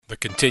The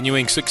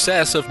continuing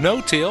success of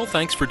no-till.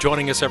 Thanks for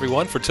joining us,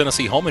 everyone, for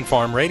Tennessee Home and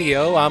Farm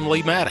Radio. I'm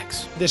Lee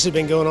Maddox. This has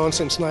been going on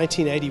since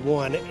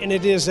 1981, and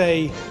it is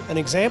an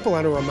example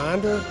and a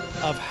reminder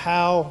of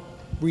how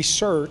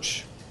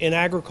research in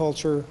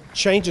agriculture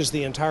changes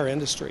the entire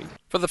industry.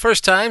 For the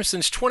first time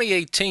since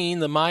 2018,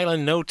 the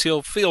Milan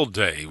No-Till Field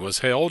Day was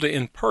held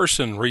in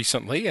person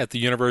recently at the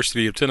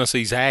University of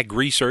Tennessee's Ag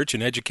Research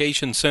and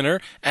Education Center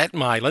at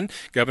Milan.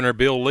 Governor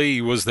Bill Lee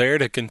was there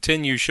to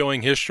continue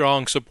showing his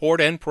strong support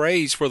and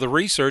praise for the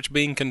research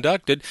being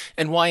conducted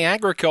and why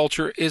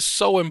agriculture is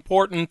so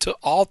important to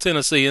all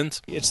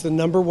Tennesseans. It's the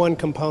number one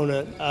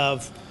component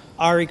of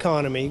our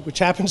economy, which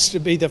happens to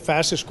be the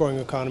fastest growing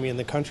economy in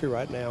the country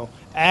right now.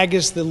 Ag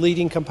is the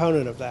leading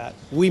component of that.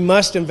 We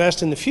must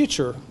invest in the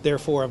future,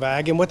 therefore, of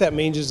ag, and what that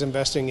means is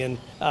investing in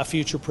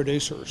future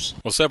producers.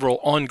 Well, several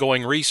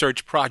ongoing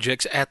research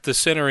projects at the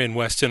center in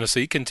West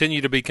Tennessee continue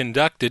to be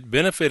conducted,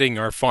 benefiting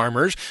our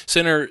farmers.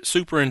 Center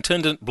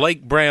Superintendent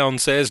Blake Brown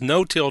says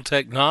no-till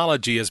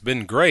technology has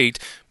been great,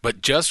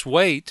 but just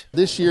wait.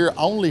 This year,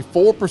 only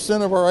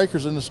 4% of our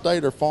acres in the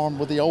state are farmed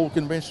with the old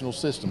conventional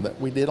system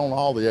that we did on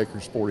all the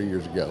acres 40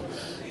 years ago.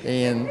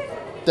 And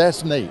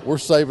that's neat. We're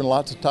saving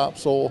lots of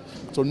topsoil.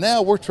 So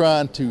now we're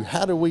trying to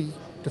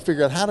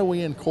figure out how do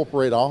we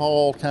incorporate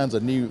all kinds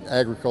of new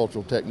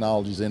agricultural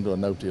technologies into a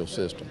no-till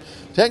system.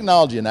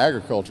 Technology in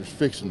agriculture is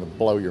fixing to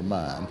blow your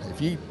mind.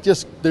 If you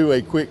just do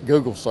a quick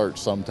Google search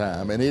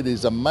sometime, and it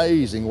is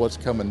amazing what's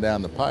coming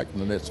down the pike in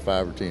the next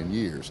 5 or 10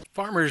 years.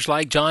 Farmers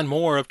like John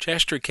Moore of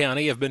Chester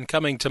County have been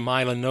coming to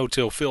Milan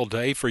No-Till Field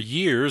Day for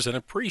years and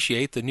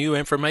appreciate the new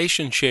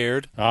information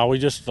shared. We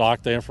just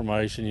like the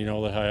information,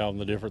 they have and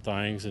the different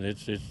things, and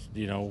it's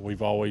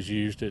we've always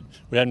used it.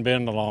 We hadn't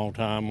been in a long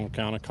time on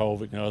account of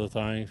COVID and other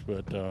things,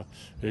 but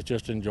it's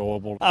just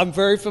enjoyable. I'm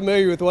very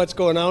familiar with what's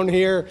going on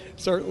here.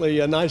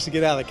 Certainly nice to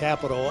get out of the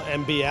Capitol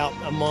and be out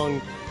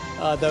among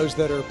those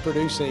that are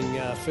producing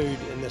food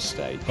in this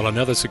state. Well,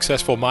 another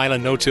successful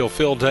Milan No-Till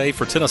Field Day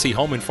for Tennessee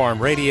Home and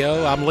Farm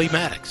Radio. I'm Lee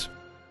Maddox.